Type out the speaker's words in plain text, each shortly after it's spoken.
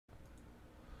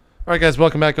All right, guys,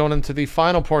 welcome back. Going into the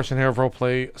final portion here of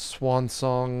roleplay Swan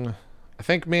Song. I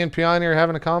think me and Piani are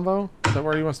having a convo. Is that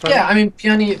where you want to start? Yeah, I mean,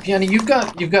 Piani, you've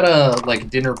got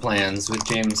like dinner plans with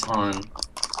James Hahn.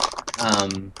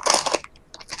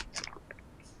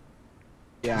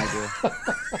 Yeah, I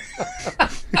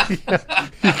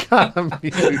You gotta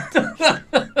mute.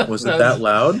 Was it that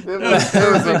loud? It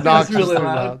was obnoxiously really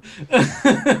loud.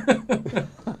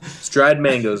 It's dried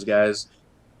mangoes, guys.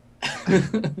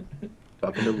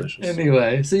 Fucking delicious.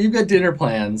 Anyway, so you've got dinner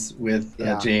plans with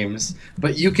James,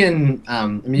 but you can, I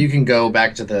mean, you can go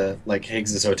back to the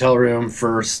Higgs's hotel room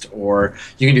first, or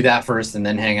you can do that first and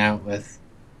then hang out with,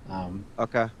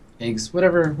 Okay. Higgs,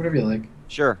 whatever you like.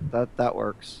 Sure, that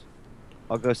works.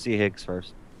 I'll go see Higgs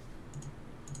first.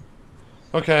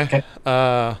 Okay.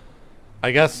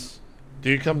 I guess. Do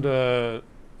you come to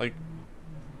like?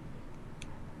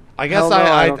 I guess Hell no,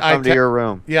 I don't come to your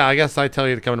room. Yeah, I guess I tell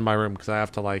you to come to my room because I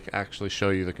have to actually show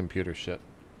you the computer shit.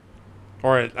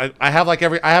 Or I have I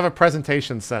have a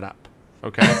presentation set up.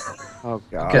 Okay. Oh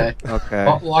god. Okay. Okay.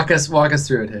 Walk us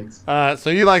through it, Higgs.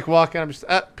 So you walk in. I'm just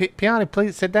Piani,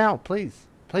 please sit down, please.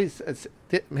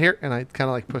 Sit here, and I kind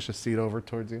of push a seat over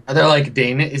towards you. Are there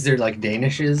is there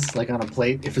Danishes on a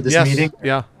plate for this meeting?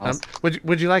 Yeah. Awesome.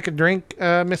 Would you like a drink,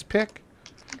 Miss Pick?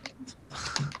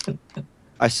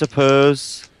 I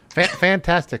suppose.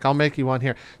 Fantastic. I'll make you one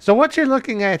here. So what you're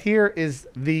looking at here is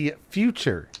the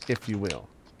future, if you will.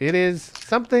 It is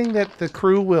something that the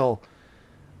crew will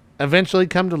eventually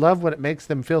come to love when it makes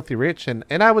them filthy rich, and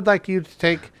I would like you to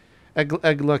take a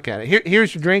look at it.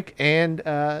 Here's your drink, and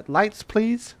lights,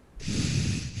 please.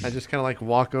 I just kind of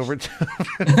walk over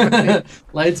to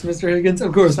Lights, Mr. Higgins?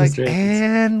 Of course, Mr. Higgins.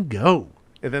 And go.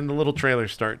 And then the little trailer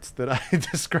starts that I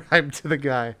described to the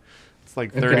guy. It's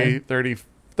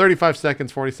 35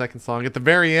 seconds, 40 seconds long. At the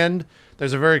very end,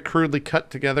 there's a very crudely cut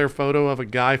together photo of a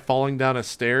guy falling down a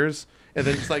stairs and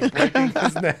then just breaking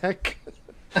his neck.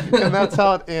 And that's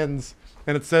how it ends.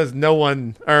 And it says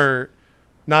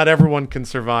not everyone can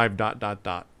survive ...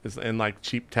 is in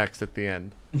cheap text at the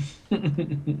end.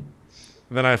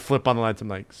 Then I flip on the lights. I'm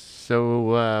like,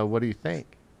 so what do you think?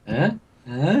 Huh?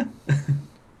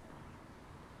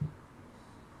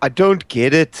 I don't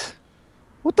get it.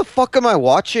 What the fuck am I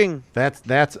watching?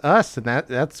 That's us, and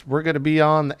that's we're gonna be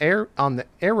on the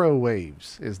aero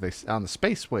waves, on the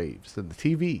space waves and the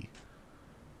TV.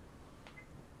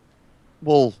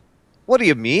 Well, what do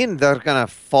you mean? They're gonna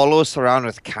follow us around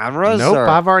with cameras?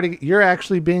 Nope, or? You're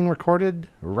actually being recorded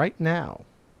right now.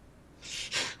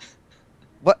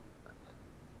 What?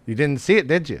 You didn't see it,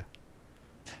 did you?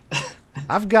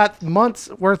 I've got months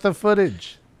worth of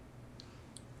footage.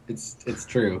 It's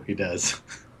true. He does.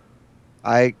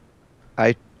 I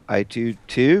do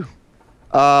too.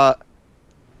 Well,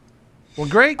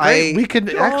 great. We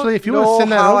could actually, if you want to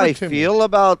send that over to me. How I feel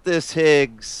about this,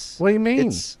 Higgs. What do you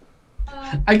mean?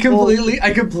 I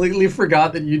completely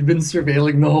forgot that you'd been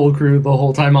surveilling the whole crew the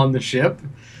whole time on the ship.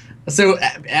 So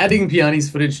adding Piani's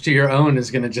footage to your own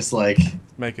is gonna just make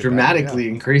it dramatically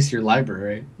increase your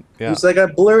library. Yeah. It's I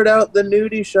blurred out the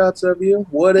nudie shots of you.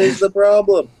 What is the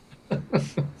problem?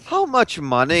 How much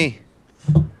money?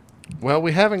 Well,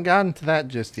 we haven't gotten to that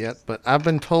just yet, but I've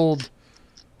been told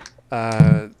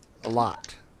a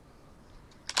lot.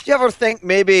 Do you ever think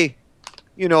maybe,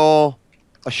 a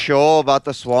show about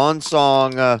the Swan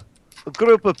Song, a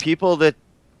group of people that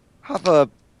have a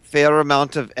fair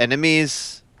amount of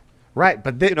enemies? Right,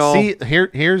 but see,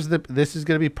 this is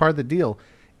going to be part of the deal.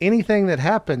 Anything that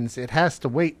happens, it has to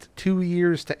wait 2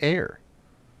 years to air.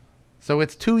 So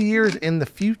it's 2 years in the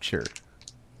future.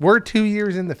 We're 2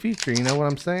 years in the future, you know what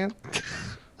I'm saying?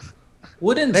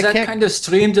 Wouldn't that kind of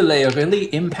stream delay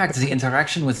really impact the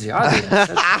interaction with the audience?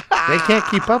 They can't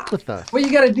keep up with us. What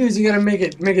you gotta do is you gotta make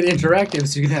it interactive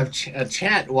so you can have a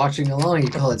chat watching along. You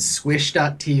call it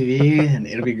swish.tv and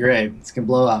it'll be great. It's gonna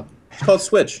blow up. It's called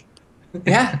Switch.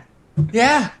 Yeah.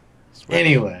 Yeah.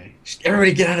 Anyway,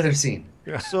 everybody get out of their scene.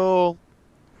 Yeah. So,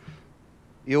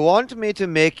 you want me to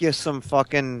make you some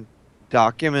fucking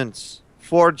documents?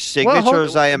 Forged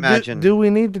signatures, I imagine. Do we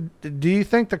need to? Do you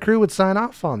think the crew would sign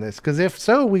off on this? Because if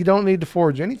so, we don't need to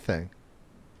forge anything.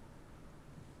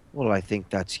 Well, I think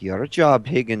that's your job,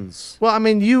 Higgins. Well, I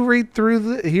mean, you read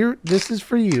through here. This is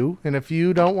for you, and if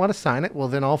you don't want to sign it, well,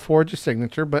 then I'll forge a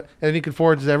signature. But and you can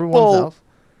forge everyone else.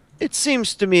 It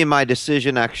seems to me my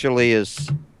decision actually is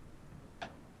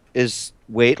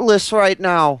weightless right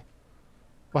now.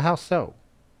 Well, how so?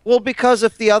 Well, because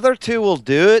if the other two will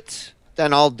do it,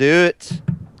 then I'll do it.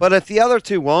 But if the other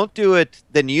two won't do it,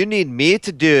 then you need me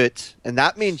to do it. And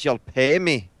that means you'll pay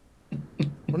me.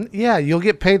 Well, yeah, you'll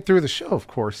get paid through the show, of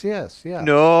course. Yes, yeah.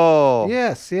 No.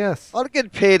 Yes, yes. I'll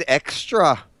get paid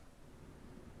extra.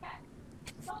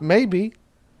 Maybe.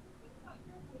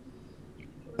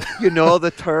 You know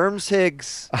the terms,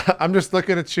 Higgs. I'm just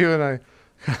looking at you, and I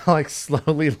like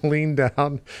slowly lean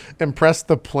down and press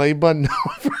the play button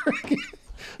over again.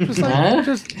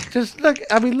 Just look.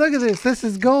 I mean, look at this. This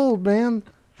is gold, man.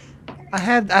 I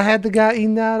had the guy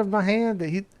eating out of my hand.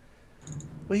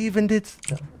 We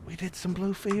did some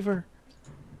blue fever.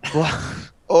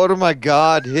 Oh my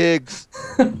God, Higgs.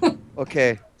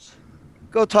 Okay,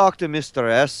 go talk to Mr.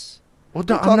 S. Well,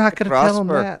 I'm not going to tell him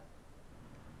that.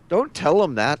 Don't tell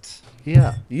him that.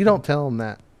 Yeah, you don't tell him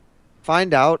that.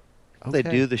 Find out if Okay. they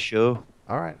do the show.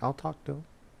 All right, I'll talk to him.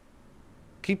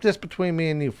 Keep this between me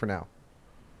and you for now.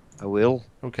 I will.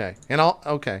 Okay, and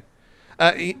okay.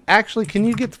 Actually, can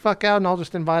you get the fuck out and I'll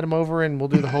just invite him over and we'll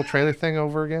do the whole trailer thing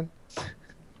over again?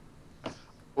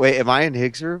 Wait, am I in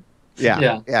Higgs' room?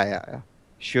 Yeah.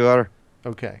 Sure.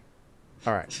 Okay.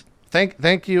 All right.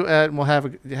 Thank you, and we'll have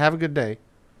a good day.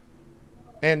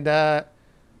 And oh,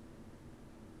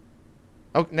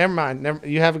 never mind.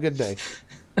 You have a good day.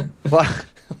 What?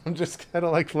 I'm just kind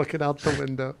of like looking out the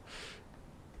window.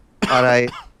 All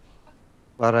right.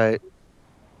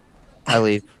 I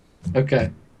leave.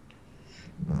 Okay.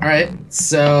 All right.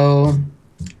 So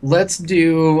let's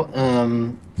do.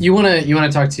 You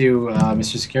wanna talk to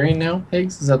Mr. Sakarian now,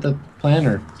 Higgs? Is that the plan,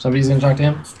 or somebody's gonna talk to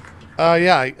him?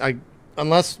 Yeah. I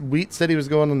unless Wheat said he was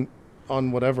going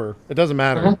on whatever, it doesn't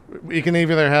matter. You can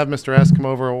either have Mr. S come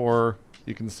over or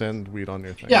you can send Wheat on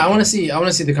your thing. Yeah, I want to see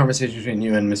the conversation between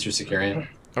you and Mr. Sakarian.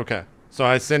 Okay. So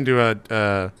I send you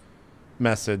a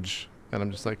message, and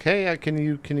I'm just like, hey, can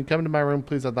you come to my room,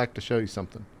 please? I'd like to show you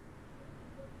something.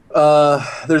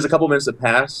 There's a couple minutes that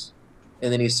pass,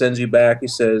 and then he sends you back. He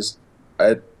says,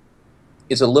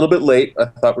 it's a little bit late. I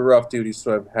thought we were off duty,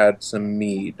 so I've had some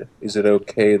mead. Is it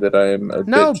okay that I'm a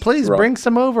No, bit please drunk? bring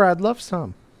some over. I'd love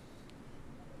some.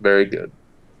 Very good.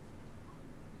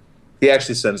 He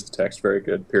actually sends the text, very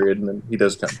good, period, and then he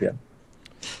does come, yeah.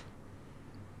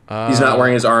 He's not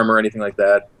wearing his armor or anything like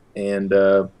that, and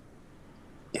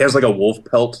he has like a wolf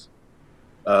pelt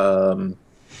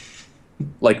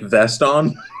like vest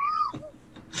on,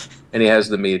 and he has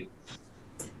the meat.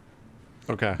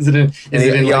 Okay. Is it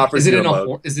in mug. Is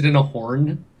it in a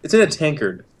horn? It's in a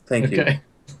tankard. Thank you.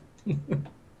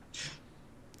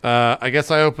 I guess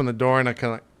I open the door and I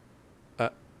kind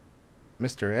of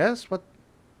Mr. S, what?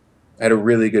 I had a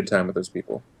really good time with those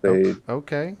people. They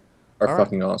okay. are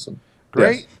fucking awesome.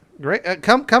 Great. Yes. Great.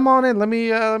 Come on in. Let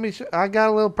me I got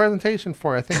a little presentation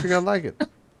for you. I think you're going to like it.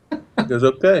 He goes,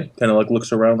 okay. Kind of like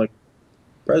looks around like,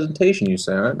 presentation, you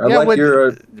say, right?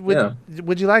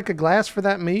 Would you like a glass for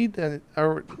that mead?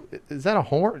 Or is that a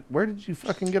horn? Where did you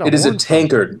fucking get a horn? It is a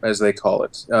tankard, as they call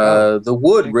it. The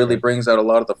wood really brings out a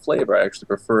lot of the flavor. I actually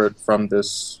prefer it from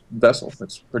this vessel.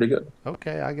 It's pretty good.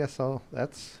 Okay, I guess so.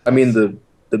 I mean,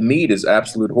 the mead is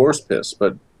absolute horse piss,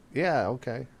 but yeah,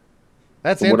 okay.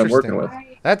 That's interesting. What I'm working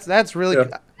with. That's really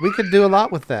we could do a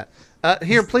lot with that.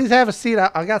 Here, please have a seat.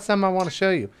 I got something I want to show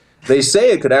you. They say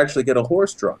it could actually get a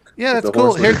horse drunk. Yeah, that's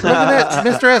cool. Here, look at that,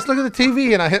 Mr. S. Look at the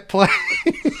TV, and I hit play.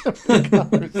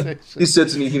 He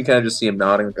sits and you can kind of just see him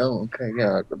nodding. Like, oh, okay,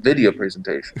 yeah, a video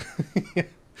presentation. Yeah.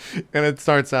 And it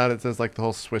starts out. It says like the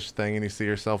whole swish thing, and you see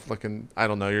yourself looking. I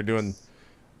don't know. You're doing.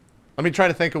 Let me try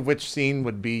to think of which scene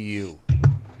would be you.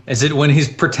 Is it when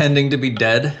he's pretending to be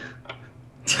dead?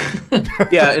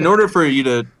 Yeah. In order for you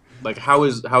to like, how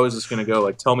is this going to go?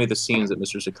 Like, tell me the scenes that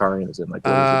Mr. Sakarian is in. Like,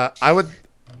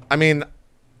 I mean,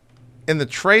 in the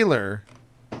trailer,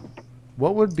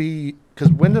 what would be... Because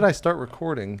when did I start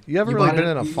recording? You haven't really been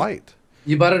in a fight.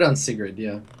 You bought it on Sigrid,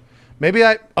 yeah. Maybe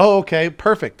I... Oh, okay,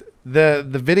 perfect. The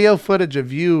video footage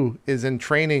of you is in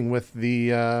training with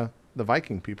the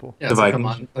Viking people. Yeah, it's like a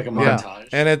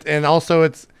montage. Yeah. And also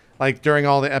it's like during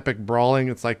all the epic brawling,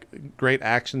 it's like great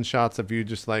action shots of you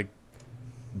just like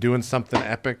doing something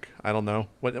epic. I don't know.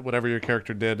 Whatever your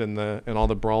character did in all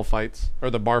the brawl fights or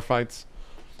the bar fights.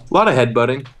 A lot of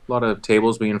headbutting, a lot of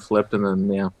tables being flipped, and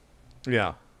then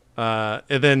yeah.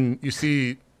 And then you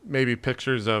see maybe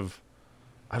pictures of,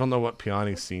 I don't know what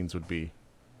Piani's scenes would be.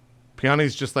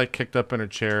 Piani's just like kicked up in her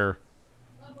chair,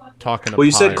 talking. Well,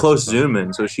 you said close zoom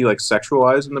in, so is she like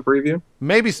sexualized in the preview?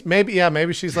 Maybe she's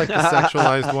like the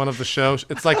sexualized one of the show.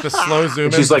 It's like the slow zoom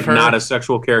in. She's like not a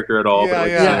sexual character at all, but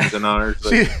like in honor.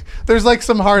 There's like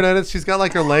some hard edits. She's got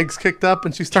like her legs kicked up,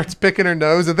 and she starts picking her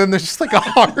nose, and then there's just like a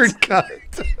hard cut.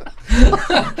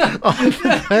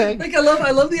 Like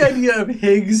I love the idea of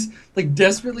Higgs like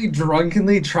desperately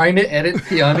drunkenly trying to edit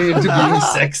Piani into being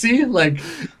sexy. Like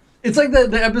it's like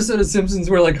the episode of Simpsons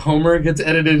where like Homer gets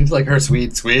edited into like her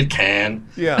sweet can.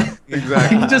 Yeah,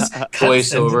 exactly. Just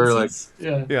voice over like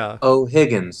yeah. Oh,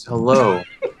 Higgins, hello.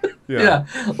 Yeah.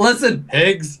 Listen,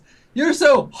 Higgs, you're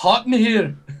so hot in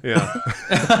here. Yeah.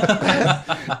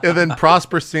 And then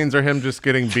Prosper scenes are him just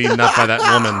getting beaten up by that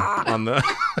woman on the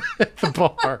at the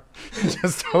bar.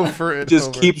 Just over it.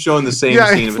 Just keep showing the same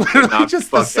scene of it. It's literally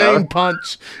just the same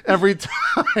punch every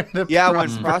time. Yeah, when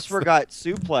Prosper got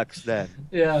suplexed then.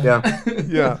 Yeah.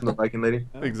 Yeah. The Viking lady.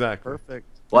 Exactly. Perfect.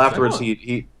 Well, afterwards,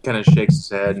 he kind of shakes his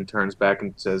head and turns back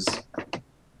and says,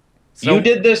 So, "You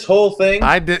did this whole thing."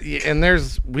 I did, and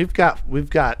we've got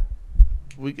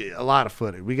a lot of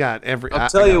footage. We got every. I'll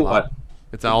tell you what.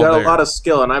 It's You've all got there. a lot of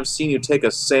skill, and I've seen you take a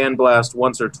sandblast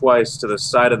once or twice to the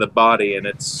side of the body, and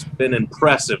it's been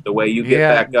impressive the way you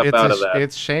get back up out of that.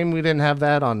 It's a shame we didn't have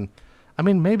that on. I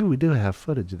mean, maybe we do have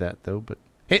footage of that though. But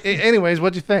anyways,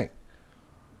 what'd you think?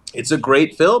 It's a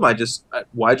great film.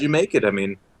 Why'd you make it? I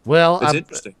mean, Well, it's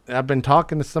interesting. I've been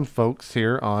talking to some folks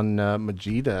here on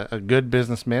Majid, a good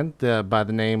businessman by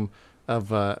the name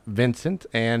of Vincent,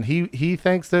 and he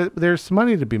thinks that there's some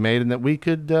money to be made and that we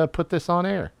could put this on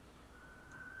air.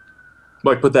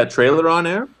 Like, put that trailer on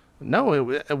air?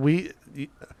 No,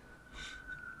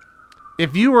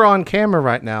 if you were on camera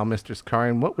right now, Mr.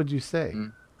 Skarian, what would you say?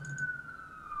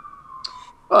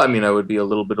 Well, I mean, I would be a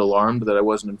little bit alarmed that I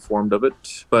wasn't informed of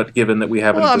it, but given that we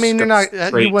haven't discussed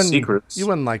trade secrets... You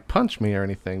wouldn't, like, punch me or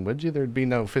anything, would you? There'd be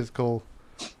no physical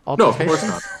No, altercation? of course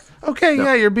not. Okay, No.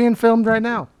 yeah, you're being filmed right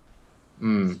now.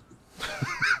 Kind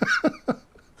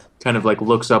of, like,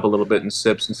 looks up a little bit and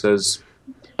sips and says,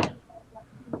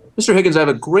 Mr. Higgins, I have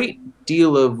a great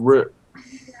deal of...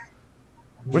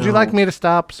 Would you like me to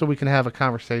stop so we can have a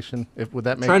conversation? Would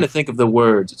that make trying to think of the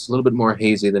words. It's a little bit more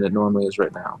hazy than it normally is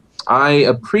right now. I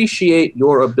appreciate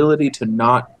your ability to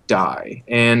not die.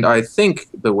 And I think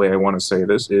the way I want to say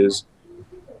this is,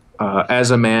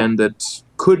 as a man that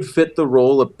could fit the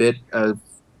role a bit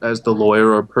as the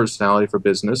lawyer or personality for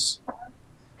business,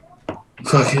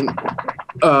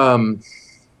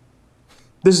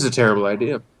 this is a terrible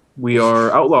idea. We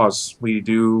are outlaws. We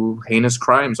do heinous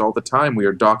crimes all the time. We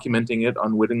are documenting it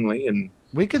unwittingly and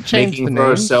we could change making the for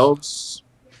names. ourselves.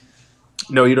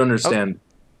 No, you don't understand.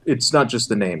 It's not just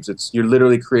the names. You're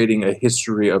literally creating a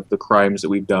history of the crimes that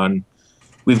we've done.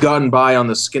 We've gotten by on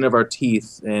the skin of our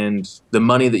teeth, and the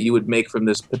money that you would make from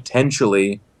this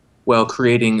potentially, while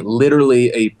creating literally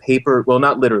a paper. Well,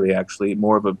 not literally, actually.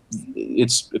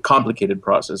 It's a complicated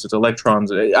process. It's electrons.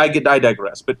 I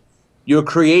digress, but. You're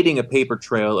creating a paper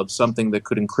trail of something that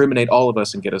could incriminate all of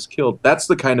us and get us killed. That's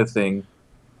the kind of thing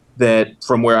that,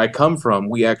 from where I come from,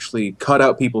 we actually cut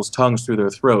out people's tongues through their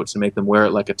throats and make them wear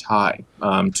it like a tie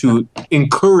to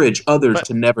encourage others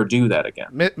to never do that again.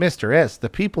 Mr. S, the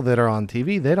people that are on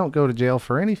TV, they don't go to jail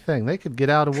for anything. They could get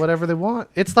out of whatever they want.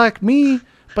 It's like me,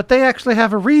 but they actually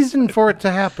have a reason for it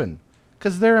to happen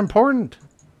because they're important.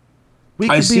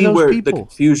 I see where the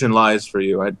confusion lies for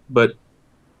you, but...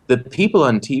 The people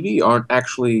on TV aren't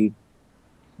actually,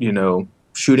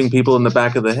 shooting people in the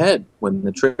back of the head when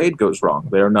the trade goes wrong.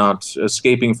 They're not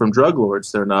escaping from drug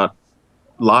lords. They're not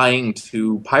lying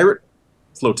to pirate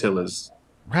flotillas.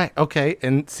 Right. Okay.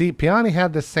 And see, Piani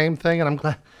had the same thing, and I'm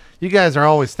glad you guys are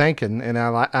always thinking, and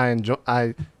I enjoy.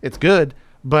 It's good,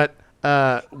 but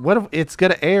what if it's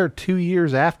going to air 2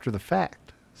 years after the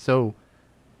fact? So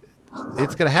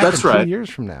it's going to happen 2 years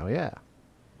from now. Yeah.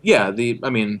 Yeah,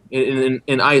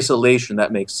 in isolation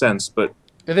that makes sense, but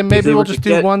and then maybe we'll just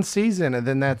do one season and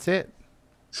then that's it.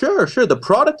 Sure. The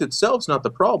product itself's not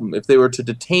the problem. If they were to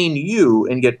detain you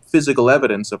and get physical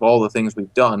evidence of all the things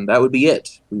we've done, that would be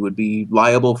it. We would be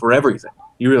liable for everything.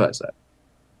 You realize that?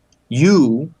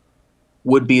 You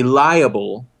would be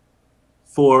liable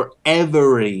for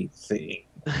everything.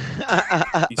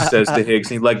 He says to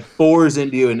Higgs, and he like bores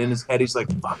into you, and in his head he's like,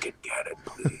 "Fucking get it,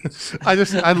 please."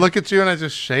 I look at you and I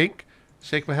just shake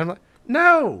my head. I'm like,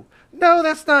 no,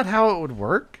 that's not how it would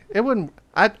work. It wouldn't.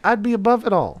 I'd be above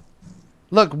it all.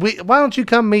 Look, why don't you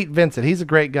come meet Vincent? He's a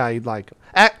great guy. You'd like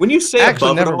him. When you say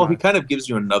above it all, he kind of gives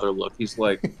you another look. He's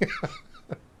like,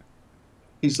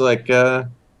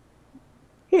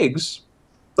 Higgs,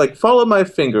 like follow my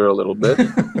finger a little bit.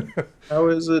 How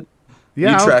is it?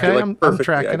 Yeah, you track okay, it, like, I'm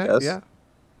tracking it. Yeah.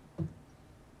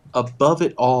 Above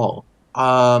it all.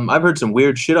 I've heard some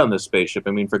weird shit on this spaceship.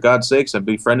 I mean, for God's sakes, I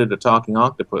befriended a talking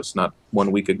octopus not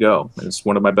 1 week ago. And it's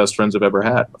one of my best friends I've ever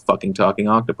had, a fucking talking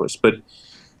octopus. But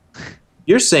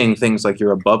you're saying things like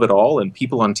you're above it all and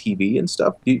people on TV and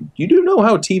stuff. You do know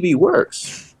how TV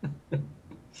works,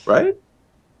 right?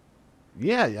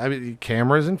 Yeah, I mean,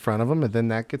 cameras in front of them, and then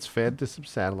that gets fed to some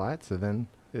satellites, and then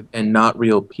and not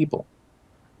real people.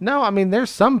 No, I mean,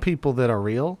 there's some people that are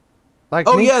real. Like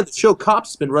yeah, the show Cops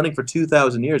has been running for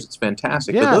 2,000 years. It's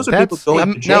fantastic. Yeah, but those are people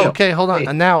going to jail. No, okay, hold on.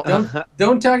 Hey, Now,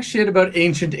 don't talk shit about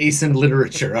ancient ASIN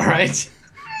literature, all right?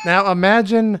 now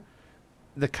imagine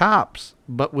the Cops,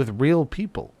 but with real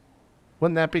people.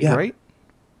 Wouldn't that be great?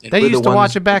 And They we're used the to ones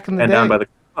watch it back in the penned day. down by the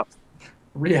cops.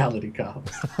 Reality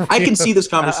cops. I can see this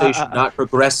conversation not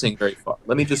progressing very far.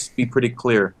 Let me just be pretty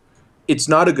clear. It's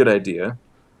not a good idea.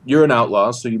 You're an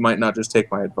outlaw, so you might not just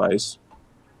take my advice.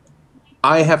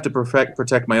 I have to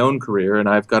protect my own career, and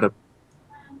I've got a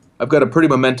pretty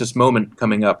momentous moment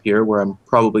coming up here where I'm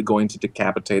probably going to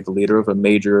decapitate the leader of a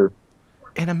major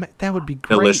That would be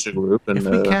great. militia group. And, if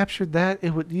we captured that,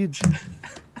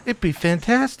 it'd be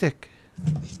fantastic.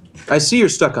 I see you're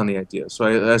stuck on the idea, so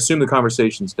I assume the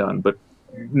conversation's done, but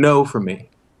no for me.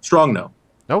 Strong no.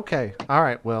 Okay. All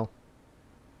right. Well,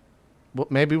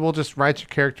 maybe we'll just write your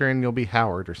character and you'll be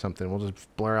Howard or something. We'll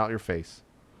just blur out your face.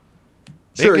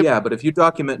 Sure, yeah, but if you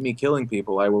document me killing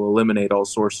people, I will eliminate all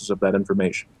sources of that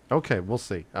information. Okay, we'll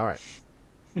see. All right.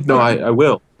 No, I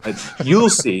will. You'll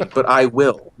see, but I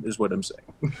will, is what I'm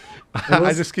saying.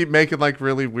 I just keep making like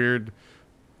really weird,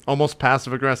 almost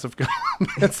passive-aggressive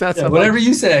comments. That's Whatever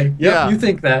you say. Yep, you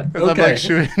think that. Okay. I'm like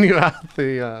shooting you out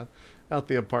the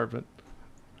apartment.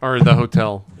 Or the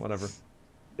hotel, whatever.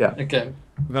 Yeah. Okay.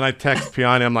 Then I text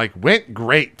Piani, I'm like, went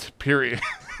great, period.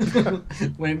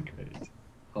 Went great.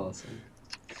 Awesome.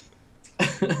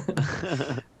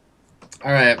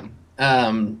 All right.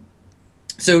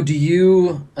 So do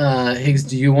you, Higgs,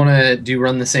 do you want to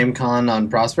run the same con on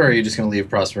Prosper, or are you just going to leave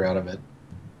Prosper out of it?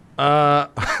 I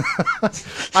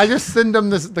just send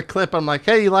him the clip. I'm like,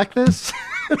 hey, you like this?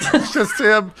 It's just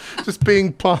him just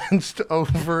being punched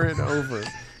over and over.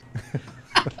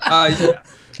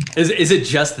 Is it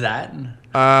just that?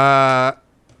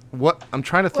 What I'm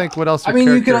trying to think. What else? I mean,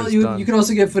 you could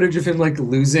also get footage of him like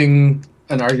losing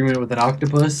an argument with an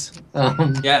octopus.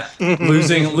 Yeah,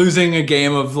 losing a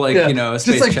game of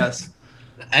space chess.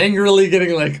 Angrily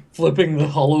getting flipping the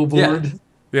hollow board.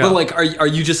 Yeah. But are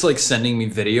you just sending me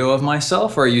video of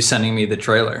myself, or are you sending me the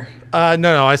trailer?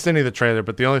 No, I sent you the trailer,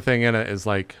 but the only thing in it is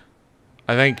I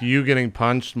think you getting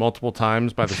punched multiple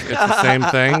times by it's the same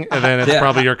thing, and then it's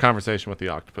probably your conversation with the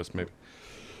octopus, maybe.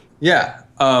 Yeah.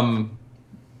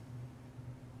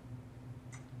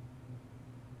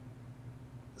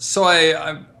 So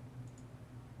I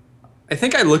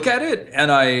think I look at it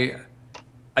and I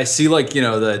see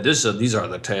these are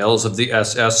the tales of the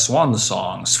SS Swan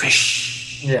Song.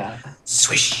 Swish. Yeah.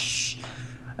 Swish.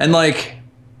 And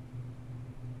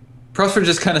Prosper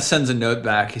just kind of sends a note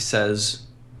back. He says,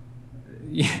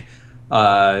 he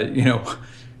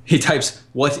types,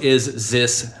 "What is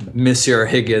this, Monsieur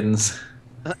Higgins?"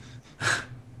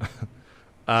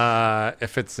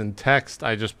 If it's in text,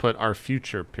 I just put our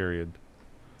future period.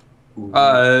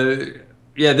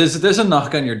 Yeah, there's a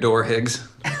knock on your door, Higgs.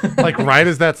 Right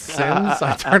as that sends,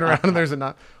 I turn around and there's a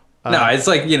knock. No, it's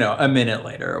a minute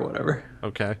later or whatever.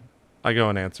 Okay. I go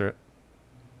and answer it.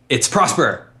 It's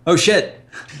Prosper. Oh, shit.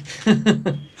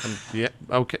 Yeah,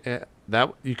 okay.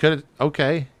 That you could.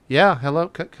 Okay. Yeah, hello.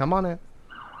 Come on in.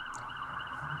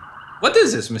 What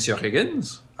is this, Monsieur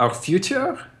Higgins? Our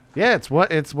future? Yeah, it's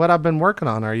what I've been working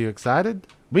on. Are you excited?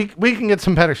 We can get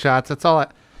some better shots. That's all.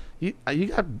 You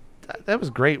got. That was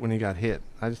great when you got hit.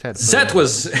 I just had to that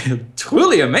was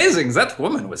truly amazing. That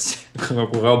woman was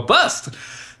robust.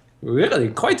 Really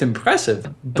quite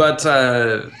impressive. But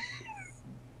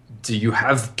do you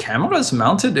have cameras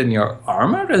mounted in your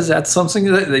armor? Is that something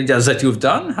that you've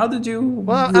done? How did you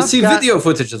receive video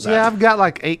footage of that? Yeah, I've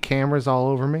got 8 cameras all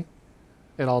over me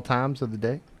at all times of the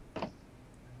day.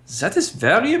 That is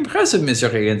very impressive,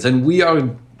 Mr. Higgins. And we are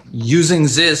using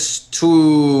this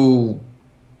to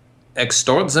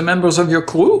extort the members of your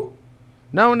crew?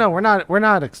 No, we're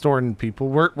not extorting people.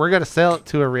 We're gonna sell it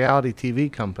to a reality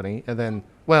TV company, and then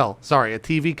a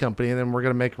TV company, and then we're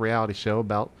gonna make a reality show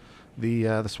about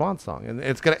the Swan Song, and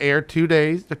it's gonna air 2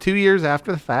 years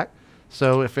after the fact.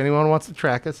 So if anyone wants to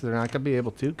track us, they're not gonna be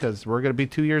able to because we're gonna be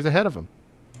 2 years ahead of them.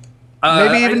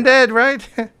 Maybe even dead, right?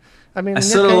 I mean, I'm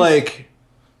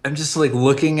just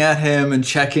looking at him and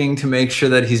checking to make sure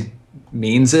that he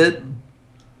means it.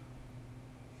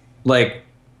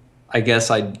 I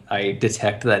guess I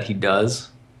detect that he does.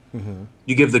 Mm-hmm.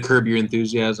 You give the Curb Your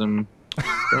Enthusiasm.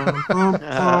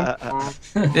 Yeah.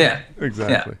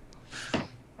 Exactly.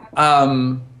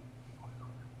 Yeah.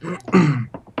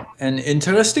 An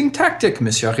interesting tactic,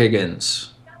 Monsieur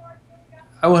Higgins.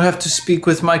 I will have to speak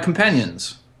with my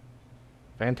companions.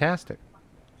 Fantastic.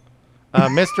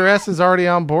 Mr. S is already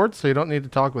on board, so you don't need to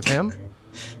talk with him.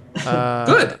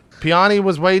 Good. Piani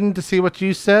was waiting to see what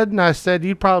you said, and I said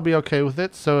you'd probably be okay with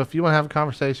it. So if you want to have a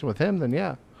conversation with him, then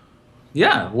yeah.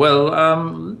 Yeah, well,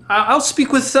 I'll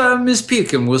speak with Ms.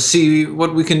 Peak and we'll see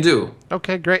what we can do.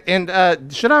 Okay, great. And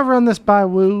should I run this by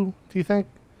Wu, do you think?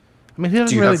 I mean, he doesn't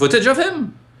Do you really... have footage of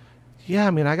him? Yeah,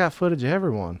 I mean, I got footage of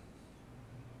everyone.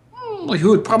 Well, he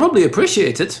would probably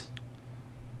appreciate it.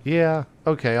 Yeah,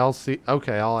 okay, I'll see.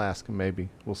 Okay, I'll ask him maybe.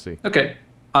 We'll see. Okay.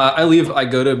 I leave. I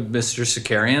go to Mr.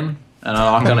 Sakarian and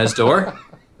I knock on his door.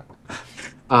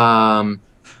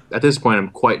 At this point, I'm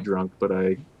quite drunk, but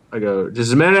I go,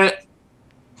 just a minute.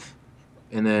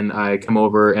 And then I come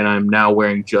over, and I'm now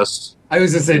wearing just... I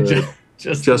was going to say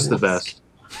just the vest.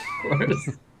 Of course.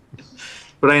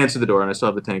 But I answer the door, and I still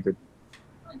have the tankard.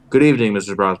 Good evening,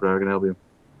 Mr. Prosper. How can I help you?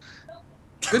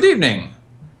 Good evening.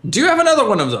 Do you have another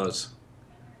one of those?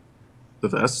 The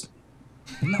vest?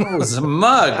 No, it's a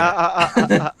mug.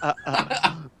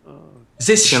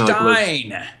 This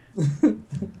Stein.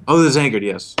 Oh, the tankard,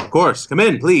 yes. Of course. Come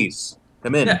in, please.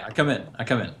 Come in. Yeah, I come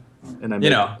in. And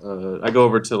I go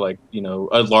over to, like,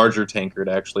 a larger tankard,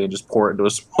 actually, and just pour it into a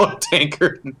small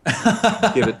tankard and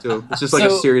give it to him. It's just like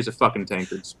a series of fucking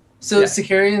tankards. So yeah.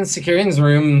 Sakarian's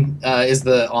room is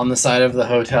on the side of the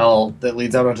hotel that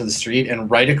leads out onto the street, and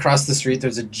right across the street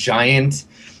there's a giant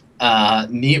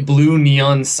blue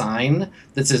neon sign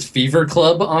that says Fever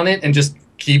Club on it and just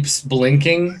keeps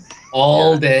blinking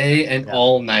all day and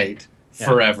all night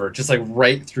forever, just like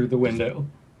right through the window.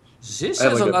 This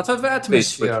has a lot of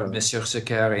atmosphere, Monsieur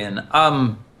Sakarian.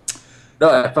 No,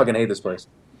 I fucking hate this place.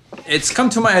 It's come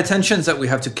to my attention that we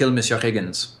have to kill Monsieur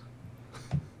Higgins.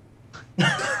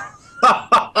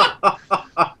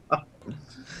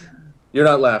 You're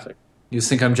not laughing. You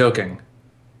think I'm joking?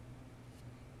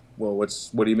 Well, what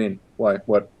do you mean? Why?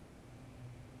 What?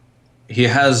 He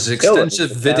has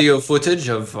extensive video footage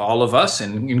of all of us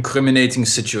in incriminating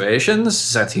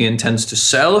situations that he intends to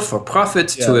sell for profit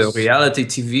to a reality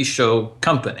TV show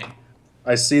company.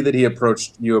 I see that he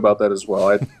approached you about that as well.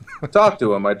 I talked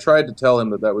to him. I tried to tell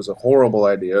him that was a horrible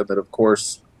idea, that of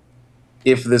course,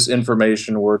 if this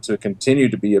information were to continue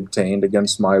to be obtained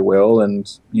against my will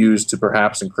and used to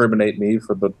perhaps incriminate me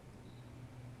for the...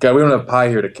 God, we don't have Pi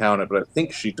here to count it, but I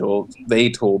think they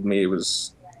told me it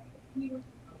was...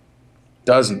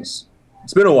 dozens.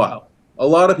 It's been a while. A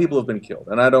lot of people have been killed,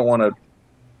 and I don't want to...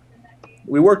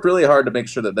 We worked really hard to make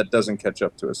sure that doesn't catch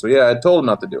up to us. So yeah, I told him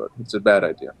not to do it. It's a bad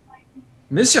idea.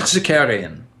 Monsieur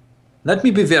Sakarian, let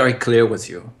me be very clear with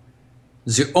you.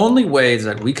 The only way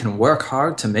that we can work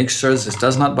hard to make sure this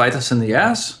does not bite us in the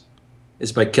ass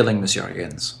is by killing Monsieur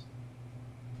Higgins.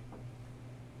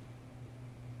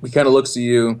 He kind of looks at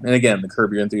you, and again, the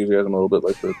curb your enthusiasm a little bit,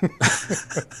 like the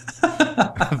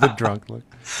the drunk look.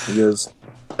 He goes.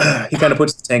 He kind of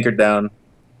puts the tankard down,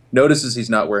 notices he's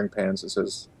not wearing pants, and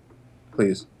says,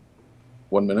 "Please,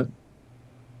 1 minute."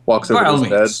 Walks over to his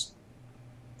bed,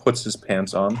 puts his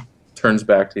pants on, turns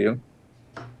back to you,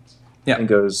 and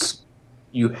goes,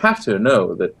 "You have to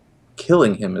know that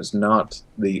killing him is not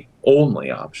the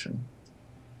only option,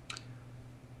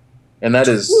 and that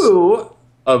is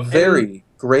a very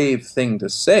grave thing to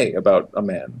say about a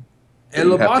man. A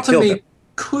lobotomy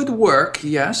could work,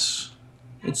 yes.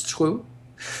 It's true.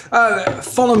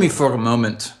 Follow me for a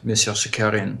moment, Monsieur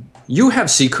Sakarian. You have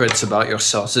secrets about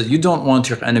yourself that you don't want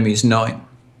your enemies knowing,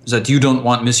 that you don't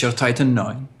want Monsieur Titan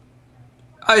knowing.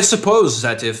 I suppose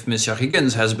that if Monsieur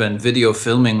Higgins has been video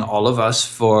filming all of us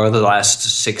for the last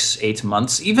 6-8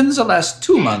 months, even the last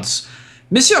 2 months,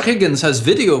 Monsieur Higgins has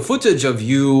video footage of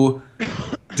you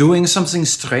doing something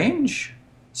strange?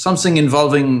 Something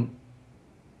involving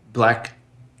black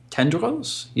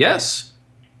tendrils? Yes.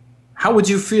 How would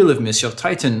you feel if Monsieur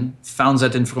Titan found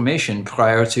that information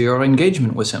prior to your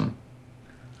engagement with him?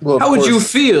 Well, how would you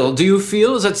feel? Do you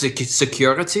feel that the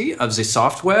security of the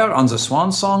software on the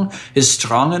Swan Song is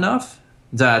strong enough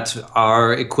that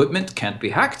our equipment can't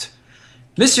be hacked?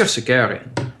 Monsieur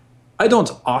Sakarian, I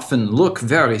don't often look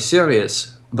very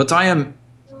serious, but I am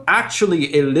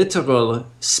actually a literal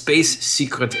space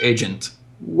secret agent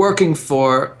working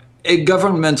for a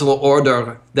governmental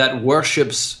order that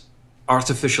worships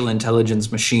artificial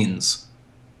intelligence machines.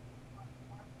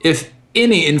 If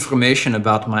any information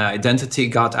about my identity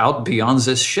got out beyond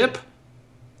this ship,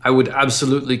 I would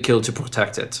absolutely kill to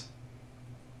protect it.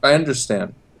 I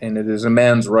understand, and it is a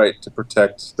man's right to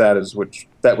protect that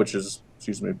which is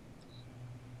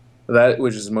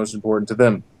most important to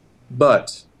them.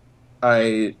 But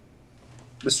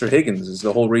Mr. Higgins is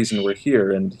the whole reason we're here,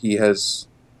 and he has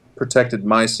protected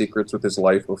my secrets with his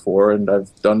life before, and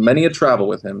I've done many a travel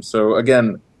with him. So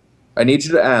again, I need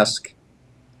you to ask.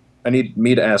 I need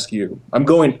me to ask you.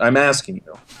 I'm asking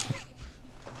you.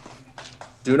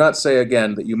 Do not say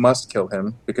again that you must kill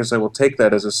him, because I will take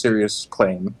that as a serious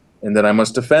claim, and that I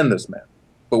must defend this man.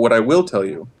 But what I will tell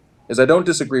you is I don't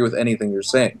disagree with anything you're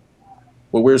saying.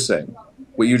 What we're saying,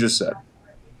 what you just said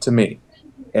to me.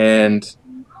 And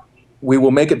we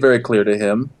will make it very clear to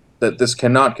him that this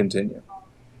cannot continue.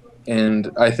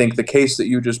 And I think the case that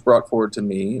you just brought forward to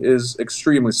me is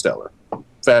extremely stellar.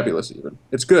 Fabulous, even.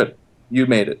 It's good. You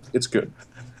made it. It's good.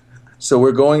 So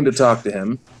we're going to talk to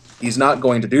him. He's not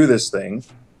going to do this thing.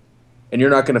 And you're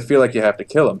not going to feel like you have to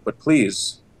kill him. But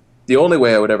please, the only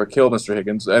way I would ever kill Mr.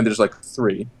 Higgins, and there's like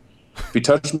 3, if he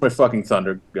touched my fucking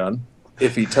thunder gun,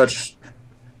 if he touched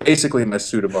basically my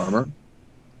suit of armor,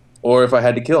 or if I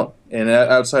had to kill him. And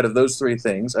outside of those 3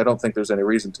 things, I don't think there's any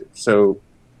reason to. So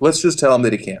let's just tell him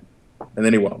that he can't. And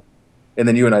then he won't. And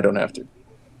then you and I don't have to.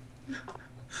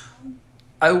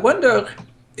 I wonder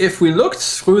if we looked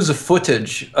through the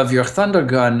footage of your thunder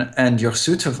gun and your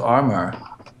suit of armor,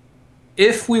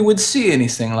 if we would see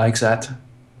anything like that.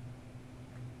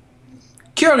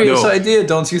 Curious idea,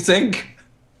 don't you think?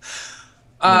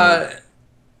 No.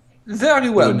 Very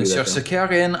well, Monsieur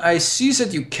Sakarian. I see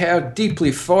that you care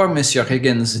deeply for Monsieur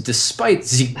Higgins, despite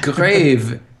the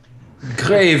grave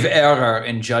error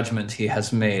in judgment he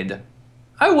has made.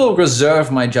 I will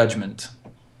reserve my judgment.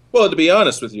 Well, to be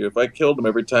honest with you, if I killed him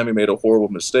every time he made a horrible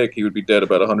mistake, he would be dead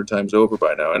about 100 times over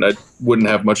by now, and I wouldn't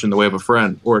have much in the way of a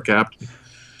friend or a captain.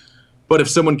 But if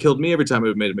someone killed me every time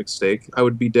I made a mistake, I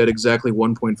would be dead exactly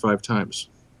 1.5 times,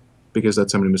 because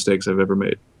that's how many mistakes I've ever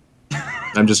made.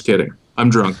 I'm just kidding. I'm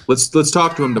drunk. Let's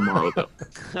talk to him tomorrow, though.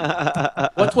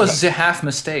 What was the half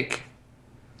mistake?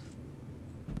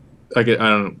 I don't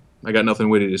know. I got nothing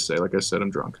witty to say. Like I said,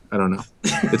 I'm drunk. I don't know.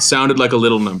 It sounded like a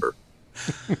little number.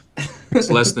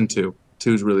 It's less than 2.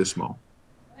 2 is really small.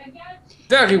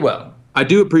 Very well. I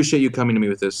do appreciate you coming to me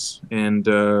with this, and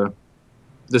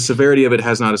the severity of it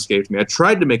has not escaped me. I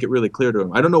tried to make it really clear to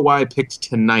him. I don't know why I picked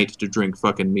tonight to drink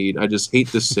fucking mead. I just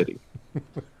hate this city.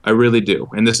 I really do.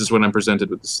 And this is when I'm presented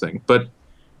with this thing. But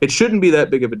it shouldn't be that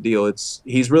big of a deal.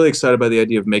 He's really excited by the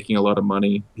idea of making a lot of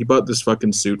money. He bought this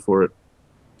fucking suit for it.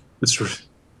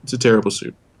 It's a terrible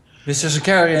suit. Mr.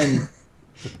 Zakarian,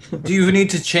 do you need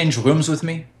to change rooms with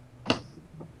me?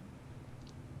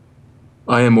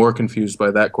 I am more confused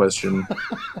by that question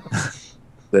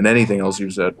than anything else you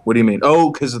said. What do you mean?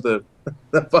 Oh, because of the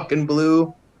fucking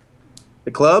blue...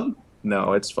 The club?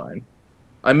 No, it's fine.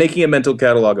 I'm making a mental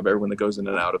catalog of everyone that goes in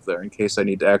and out of there in case I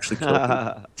need to actually kill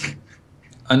them.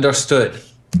 Understood.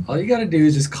 All you gotta do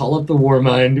is just call up the war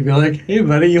mind and be like, hey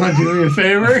buddy, you want to do me a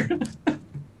favor?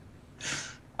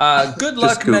 Good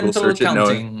luck mental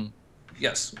counting.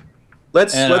 Yes.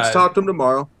 Let's talk to him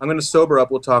tomorrow. I'm going to sober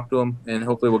up. We'll talk to him, and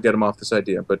hopefully we'll get him off this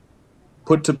idea. But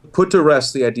put to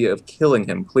rest the idea of killing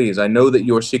him, please. I know that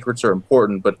your secrets are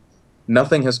important, but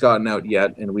nothing has gotten out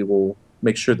yet, and we will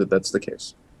make sure that that's the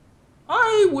case.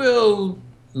 I will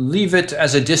leave it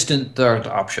as a distant third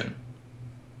option.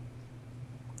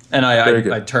 And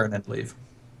I turn and leave.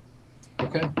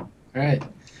 Okay. All right.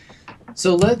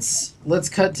 So let's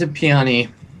cut to Piani.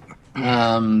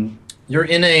 You're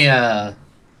in a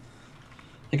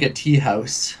like a tea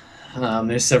house.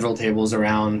 There's several tables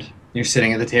around. You're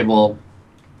sitting at the table.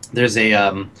 There's a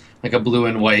like a blue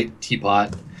and white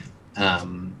teapot,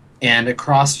 and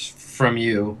across from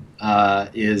you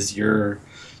is your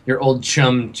old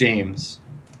chum James.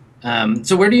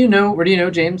 So where do you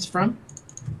know James from?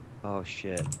 Oh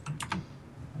shit.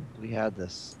 We had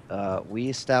this. We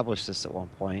established this at one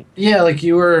point. Yeah, like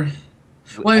you were.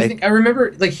 Well, I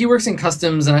remember, like, he works in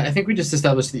customs, and I think we just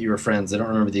established that you were friends. I don't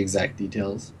remember the exact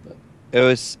details. But. It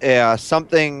was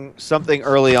something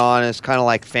early on is kind of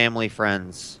like family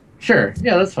friends. Sure,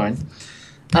 yeah, that's fine.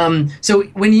 So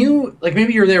when you, like,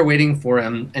 maybe you're there waiting for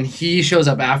him, and he shows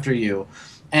up after you,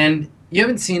 and you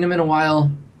haven't seen him in a while.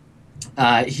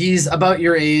 He's about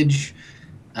your age.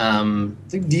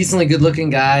 Decently good-looking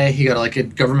guy. He got like a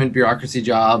government bureaucracy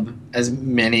job, as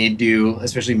many do,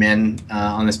 especially men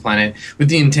on this planet, with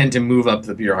the intent to move up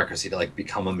the bureaucracy to like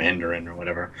become a mandarin or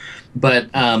whatever. But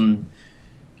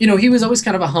you know, he was always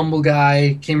kind of a humble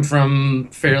guy. Came from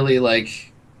fairly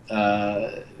like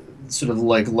sort of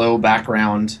like low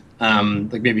background.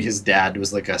 Like maybe his dad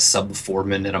was like a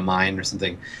sub-foreman at a mine or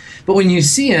something. But when you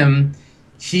see him,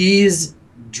 he's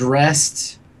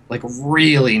dressed like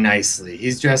really nicely.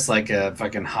 He's dressed like a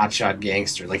fucking hotshot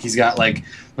gangster. Like he's got like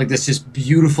this just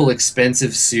beautiful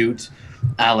expensive suit,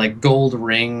 like gold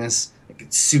rings, like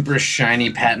super shiny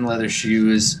patent leather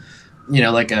shoes, you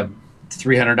know, like a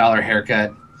 $300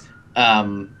 haircut.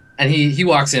 And he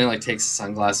walks in and like takes his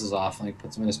sunglasses off and like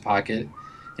puts them in his pocket,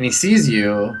 and he sees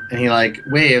you and he like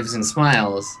waves and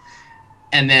smiles,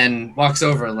 and then walks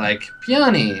over like,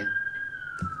 Piani.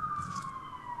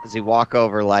 Does he walk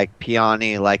over like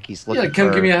Peony, like he's looking Yeah, come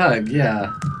for... give me a hug.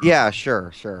 Yeah. Yeah,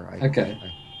 sure. Okay.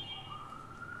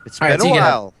 It's All right, been so a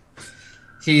while.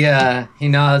 He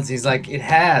nods. He's like, it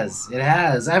has. I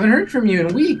haven't heard from you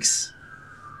in weeks.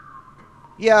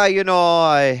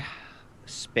 Yeah,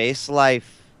 space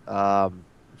life.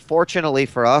 Fortunately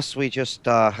for us, we just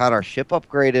had our ship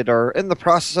upgraded, or in the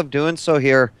process of doing so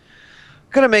here.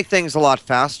 Gonna make things a lot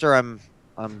faster. I'm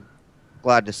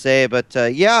glad to say, but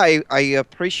yeah, I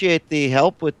appreciate the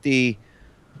help with the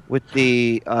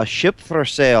ship for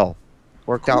sale.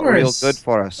 Worked out real good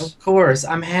for us. Of course,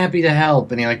 I'm happy to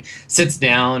help. And he like sits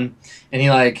down and he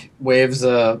like waves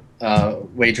a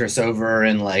waitress over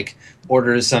and like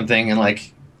orders something and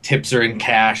like tips her in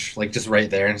cash, like just right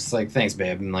there. And it's like, thanks,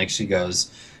 babe. And like she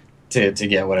goes to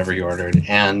get whatever he ordered.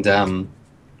 And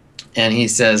he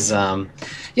says,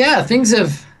 yeah, things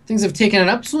have taken an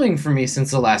upswing for me since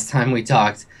the last time we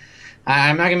talked.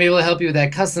 I'm not gonna be able to help you with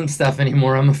that custom stuff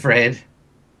anymore, I'm afraid.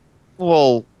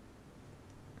 Well,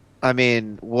 I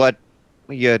mean, what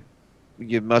you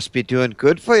must be doing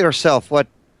good for yourself. What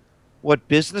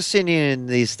business are you in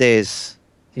these days?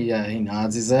 He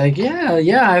nods. He's like, yeah.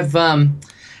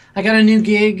 I got a new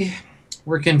gig,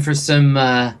 working for some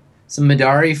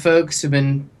Madari folks who've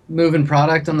been moving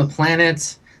product on the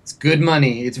planet. It's good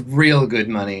money. It's real good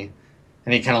money.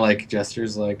 And he kind of like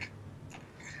gestures like,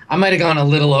 I might have gone a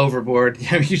little overboard.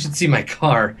 You should see my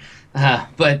car.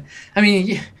 But I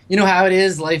mean, you know how it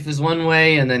is. Life is one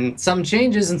way, and then something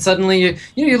changes, and suddenly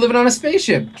you're living on a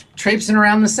spaceship, traipsing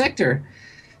around the sector.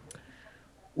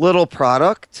 Little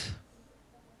product.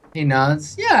 He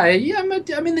nods. Yeah.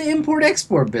 I'm in the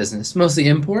import-export business, mostly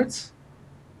imports.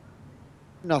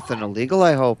 Nothing illegal,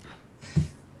 I hope.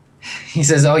 He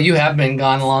says, "Oh, you have been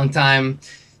gone a long time.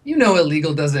 You know,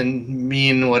 illegal doesn't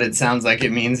mean what it sounds like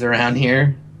it means around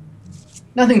here.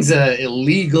 Nothing's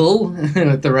illegal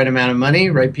with the right amount of money,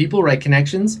 right people, right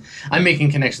connections. I'm making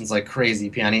connections like crazy,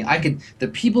 Peony. The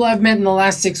people I've met in the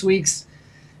last 6 weeks,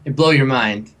 it blow your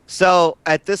mind." So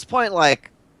at this point,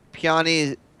 like,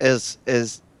 Peony is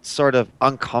sort of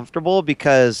uncomfortable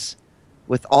because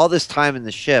with all this time in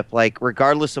the ship, like,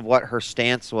 regardless of what her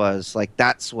stance was, like,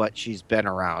 that's what she's been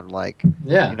around. Like,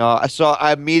 yeah. So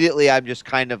I'm just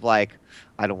kind of like,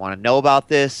 I don't want to know about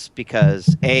this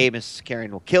because A, Mrs.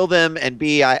 Carrion will kill them, and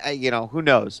B, I who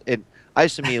knows? I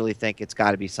just immediately think it's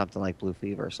got to be something like blue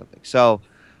fever or something. So,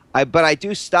 but I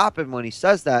do stop him when he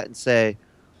says that and say,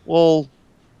 well,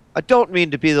 I don't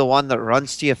mean to be the one that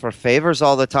runs to you for favors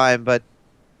all the time, but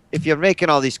if you're making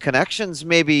all these connections,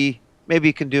 maybe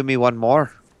you can do me one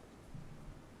more.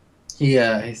 He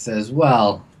says,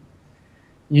 well,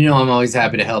 I'm always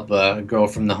happy to help a girl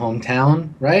from the hometown,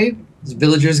 right? These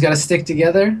villagers got to stick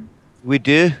together. We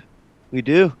do.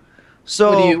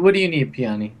 So what do you need,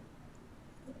 Peony?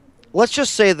 Let's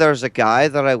just say there's a guy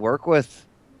that I work with,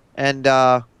 and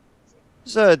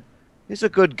he's a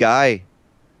good guy,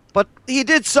 but he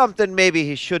did something maybe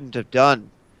he shouldn't have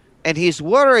done, and he's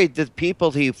worried that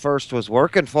people he first was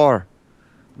working for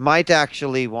might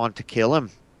actually want to kill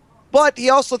him. But he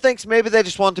also thinks maybe they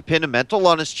just want to pin a mental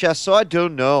on his chest, so I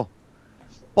don't know.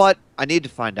 But I need to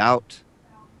find out.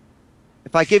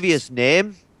 If I give you his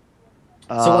name...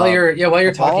 So while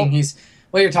you're talking, he's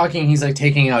like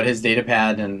taking out his data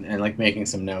pad and like making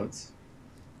some notes.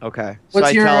 Okay.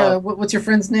 What's your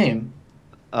friend's name?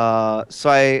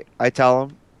 So I tell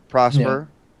him Prosper.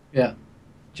 Yeah.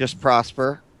 Just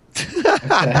Prosper.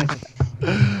 Okay.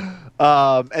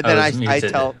 And then I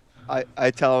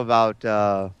tell him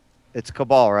about it's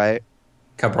Cabal, right?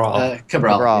 Cabral.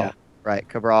 Cabral. Yeah. Right,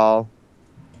 Cabral.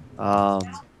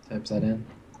 Types that in.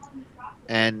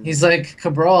 And he's like,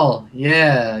 Cabral,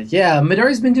 yeah.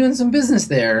 Midori's been doing some business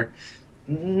there.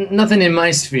 Nothing in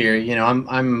my sphere,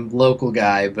 I'm local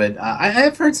guy, but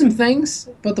I've heard some things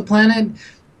about the planet.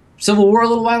 Civil War a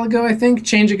little while ago, I think.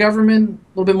 Change of government,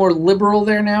 a little bit more liberal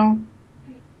there now.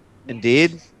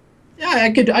 Indeed. Yeah,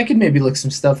 I could maybe look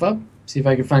some stuff up, see if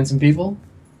I could find some people.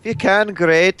 If you can,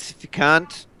 great. If you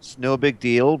can't, it's no big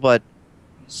deal, but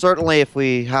certainly if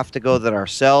we have to go there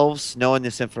ourselves, knowing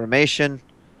this information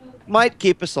might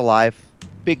keep us alive.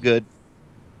 Be good.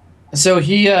 So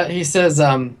he says,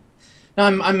 no,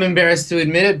 I'm embarrassed to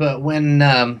admit it, but when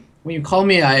you called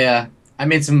me, I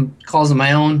made some calls of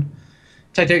my own,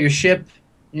 checked out your ship.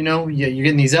 You're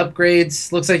getting these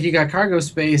upgrades. Looks like you got cargo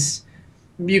space.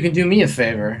 Maybe you can do me a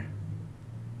favor.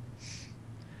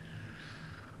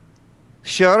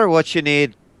 Sure, what you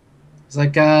need? It's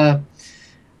like, I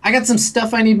got some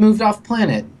stuff I need moved off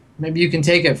planet. Maybe you can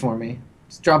take it for me.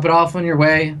 Just drop it off on your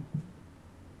way.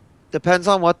 Depends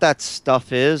on what that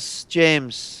stuff is,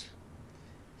 James.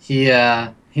 He's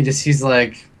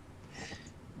like,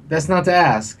 Best not to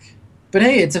ask. But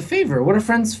hey, it's a favor. What are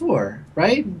friends for,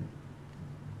 right?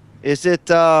 Is it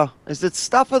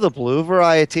stuff of the blue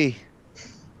variety?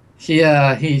 He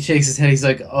shakes his head. He's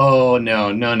like, "Oh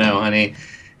no, no, no, honey.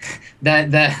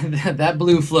 That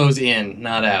blue flows in,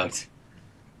 not out."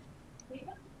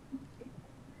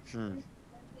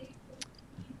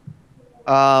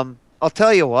 I'll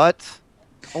tell you what.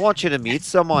 I want you to meet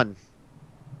someone.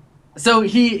 So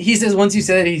he says once you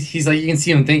said it, he's like, you can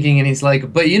see him thinking, and he's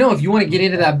like, but you know, if you want to get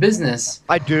into that business,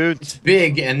 I do. it's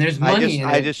big and there's money in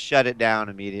it. I just shut it down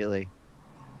immediately.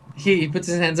 He puts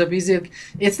his hands up. He's like,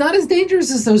 it's not as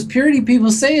dangerous as those purity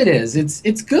people say it is.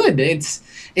 It's good. It's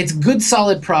good,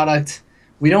 solid product.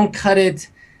 We don't cut it.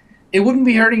 It wouldn't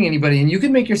be hurting anybody, and you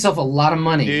could make yourself a lot of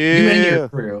money. No. You and your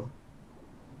crew.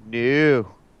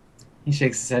 No. He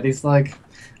shakes his head. He's like,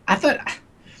 I thought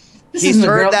this He's isn't the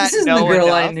heard girl. that This isn't no the girl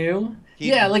enough. I knew.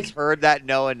 He's like heard that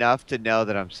no enough to know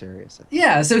that I'm serious.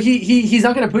 yeah. So he's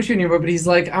not gonna push you anymore, but he's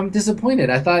like, I'm disappointed.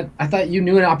 I thought you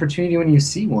knew an opportunity when you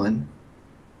see one.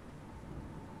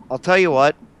 I'll tell you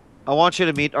what. I want you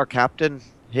to meet our captain,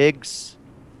 Higgs.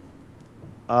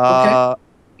 Okay.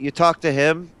 You talk to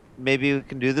him. Maybe we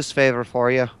can do this favor for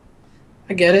you.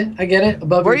 I get it.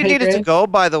 Above Where your you pay needed to grade. go,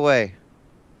 by the way.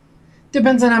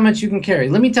 Depends on how much you can carry.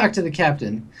 Let me talk to the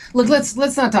captain. Look, let's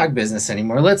not talk business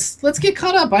anymore. Let's get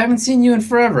caught up. I haven't seen you in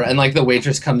forever. And like the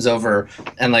waitress comes over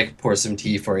and like pours some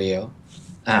tea for you,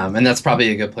 and that's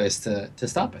probably a good place to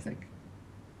stop. I think.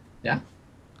 Yeah.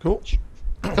 Cool.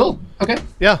 Cool. Okay.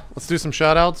 Yeah, let's do some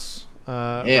shout outs.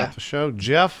 Yeah. About the show.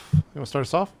 Geoff, you want to start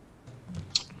us off?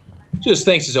 Just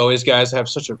thanks as always, guys. I have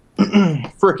such a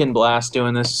freaking blast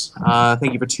doing this.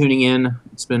 Thank you for tuning in.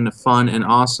 It's been fun and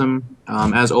awesome.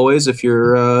 As always, if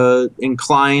you're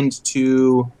inclined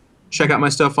to check out my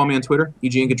stuff, follow me on Twitter,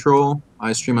 EG.iNcontroL.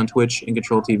 I stream on Twitch,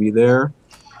 InControl TV there.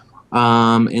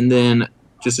 And then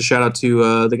just a shout out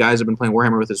to the guys I've been playing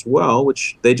Warhammer with as well,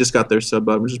 which they just got their sub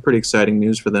up, which is pretty exciting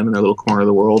news for them in their little corner of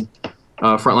the world.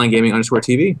 Frontline Gaming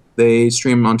 _TV. They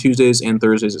stream on Tuesdays and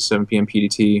Thursdays at 7 p.m.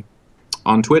 PDT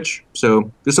on Twitch.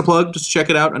 So just a plug, just check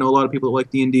it out. I know a lot of people that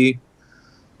like D&D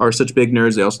are such big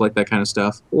nerds. They also like that kind of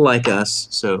stuff, like us.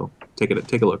 So take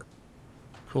a look.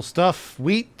 Cool stuff.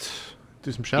 Wheat,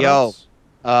 do some shout outs.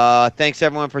 Thanks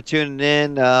everyone for tuning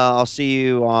in. I'll see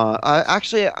you on.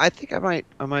 Actually, I think I might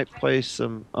play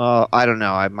some. I don't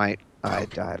know. I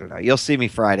don't know. You'll see me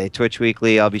Friday. Twitch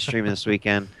Weekly. I'll be streaming this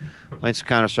weekend. Playing some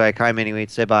Counter-Strike. Hi,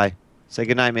 Mini-Wheat. Say bye. Say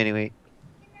good night, Mini-Wheat.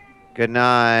 Good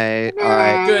night. All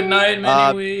right. Good night,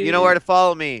 Mini-Wheat. You know where to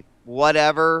follow me.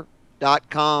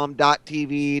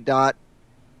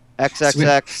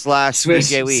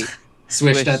 whatever.com.tv.xxx/djWHEAT.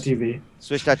 Switch.tv.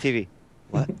 Switch.tv.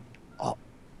 What?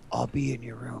 I'll be in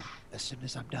your room as soon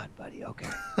as I'm done, buddy. Okay.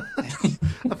 I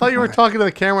thought you were talking to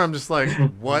the camera. I'm just like,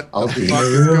 what the be fuck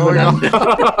is going on?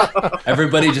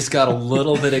 Everybody just got a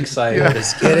little bit excited. Yeah.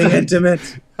 It's getting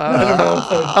intimate.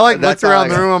 I like looked around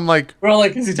the room. I'm like, We're all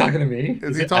like, is he talking to me?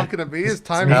 is he talking to me? Is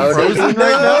time How did frozen he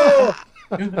right now?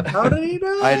 How did he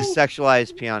know? I had to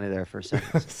sexualize Piani there for a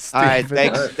second. All right.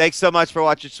 Thanks so much for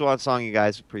watching Swan Song, you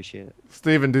guys. Appreciate it.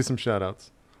 Steven, do some shout outs.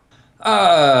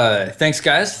 Thanks,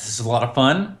 guys. This is a lot of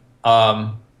fun.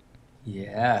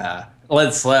 Yeah.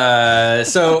 Let's,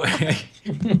 so,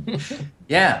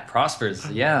 yeah, Prospers.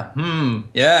 Yeah.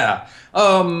 Yeah.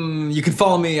 You can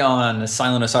follow me on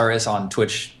Silent Osiris on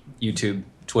Twitch, YouTube,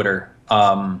 Twitter.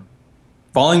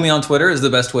 Following me on Twitter is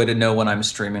the best way to know when I'm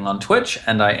streaming on Twitch,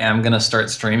 and I am going to start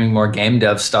streaming more game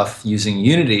dev stuff using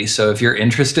Unity. So if you're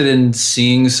interested in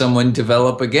seeing someone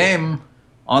develop a game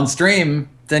on stream,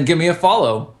 then give me a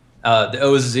follow. The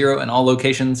O is 0 in all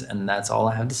locations, and that's all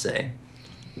I have to say.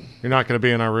 You're not going to be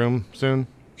in our room soon?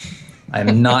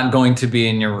 I'm not going to be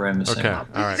in your room soon. Okay, all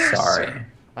right. Sorry.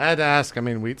 I had to ask. I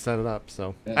mean, Wheat set it up,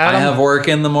 so. I have work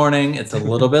in the morning. It's a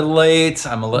little bit late. I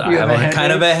have a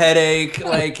kind of a headache,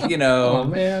 like, you know. Oh,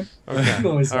 man. Okay,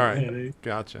 all Always right. headache.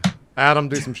 Gotcha. Adam,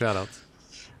 do some shout outs.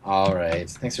 All right.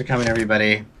 Thanks for coming,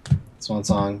 everybody. Swan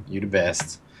Song, you the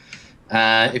best.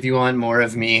 If you want more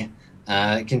of me,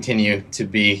 continue to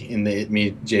be in the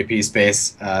itmeJP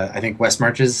space. I think West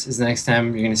Marches is the next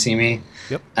time you're going to see me.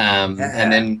 Yep. And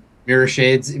then Mirror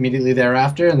Shades immediately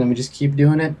thereafter, and then we just keep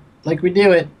doing it like we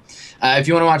do it. If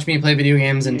you want to watch me play video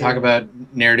games and talk about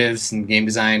narratives and game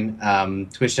design,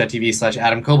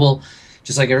 twitch.tv/Adam Koebel.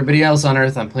 Just like everybody else on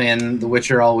Earth, I'm playing The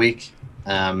Witcher all week,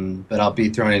 but I'll be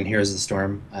throwing in Heroes of the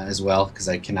Storm as well, because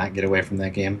I cannot get away from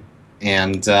that game.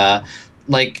 And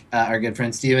like our good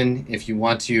friend Steven, if you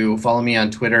want to follow me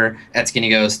on Twitter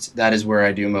 @SkinnyGhost, that is where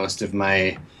I do most of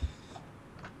my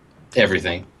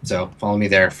everything. So follow me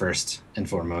there first and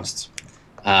foremost.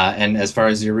 And as far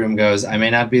as your room goes, I may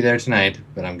not be there tonight,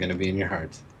 but I'm going to be in your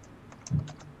heart.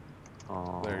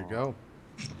 Aw, There you go.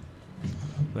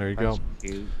 There you that's go.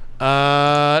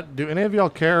 cute. Do any of y'all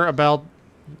care about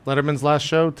Letterman's last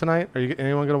show tonight?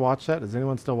 Anyone going to watch that? Does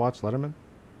anyone still watch Letterman?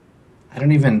 I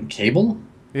don't even cable?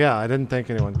 Yeah, I didn't think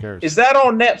anyone cares. Is that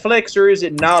on Netflix or is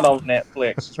it not on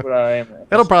Netflix? Is what I am.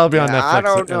 It'll probably be on Yeah, I Netflix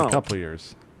don't in a know. couple of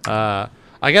years.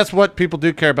 I guess what people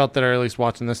do care about that are at least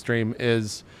watching this stream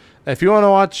is if you want to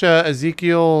watch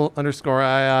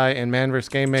Ezekiel_II and Man vs.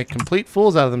 Game make complete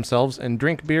fools out of themselves and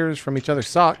drink beers from each other's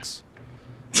socks.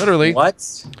 Literally.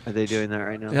 What? Are they doing that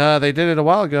right now? They did it a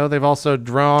while ago. They've also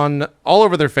drawn all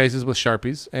over their faces with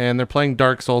Sharpies, and they're playing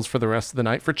Dark Souls for the rest of the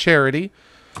night for charity.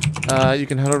 You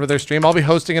can head over to their stream. I'll be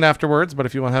hosting it afterwards, but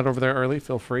if you want to head over there early,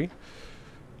 feel free.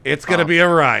 It's going to be a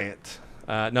riot.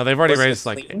 No, they've already raised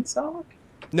like... clean sock?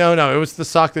 No, it was the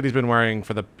sock that he's been wearing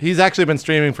for the... He's actually been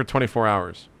streaming for 24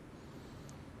 hours.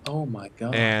 Oh my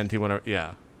god. And he went...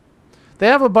 Yeah. They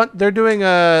have a bunch... They're doing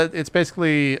a... It's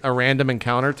basically a random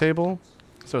encounter table.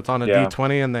 So it's on a Yeah.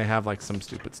 D20, and they have like some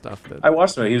stupid stuff that... I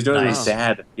watched him. He was doing Nice. his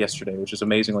dad yesterday, which is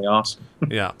amazingly awesome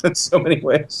Yeah. in so many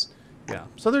ways. Yeah.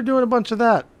 So they're doing a bunch of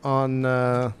that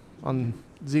on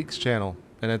Zeke's channel,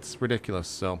 and it's ridiculous.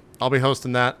 So I'll be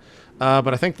hosting that.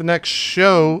 But I think the next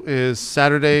show is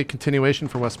Saturday continuation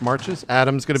for West Marches.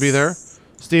 Adam's going to be there.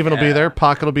 Steven will be Yeah. there.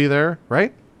 Pocket will be there,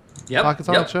 right? Yep. Pocket's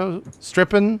on the show.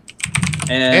 Strippin'.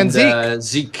 And Zeke.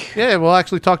 Zeke. Yeah, we'll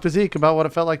actually talk to Zeke about what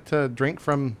it felt like to drink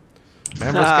from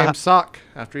Man vs. Game sock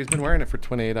after he's been wearing it for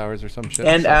 28 hours or some shit.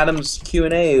 And So- Adam's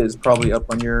Q&A is probably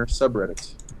up on your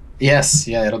subreddit. Yes,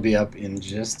 yeah, it'll be up in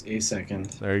just a second.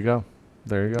 There you go.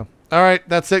 There you go. All right,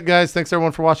 that's it, guys. Thanks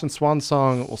everyone for watching Swan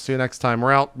Song. We'll see you next time.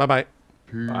 We're out. Bye-bye.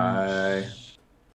 Bye.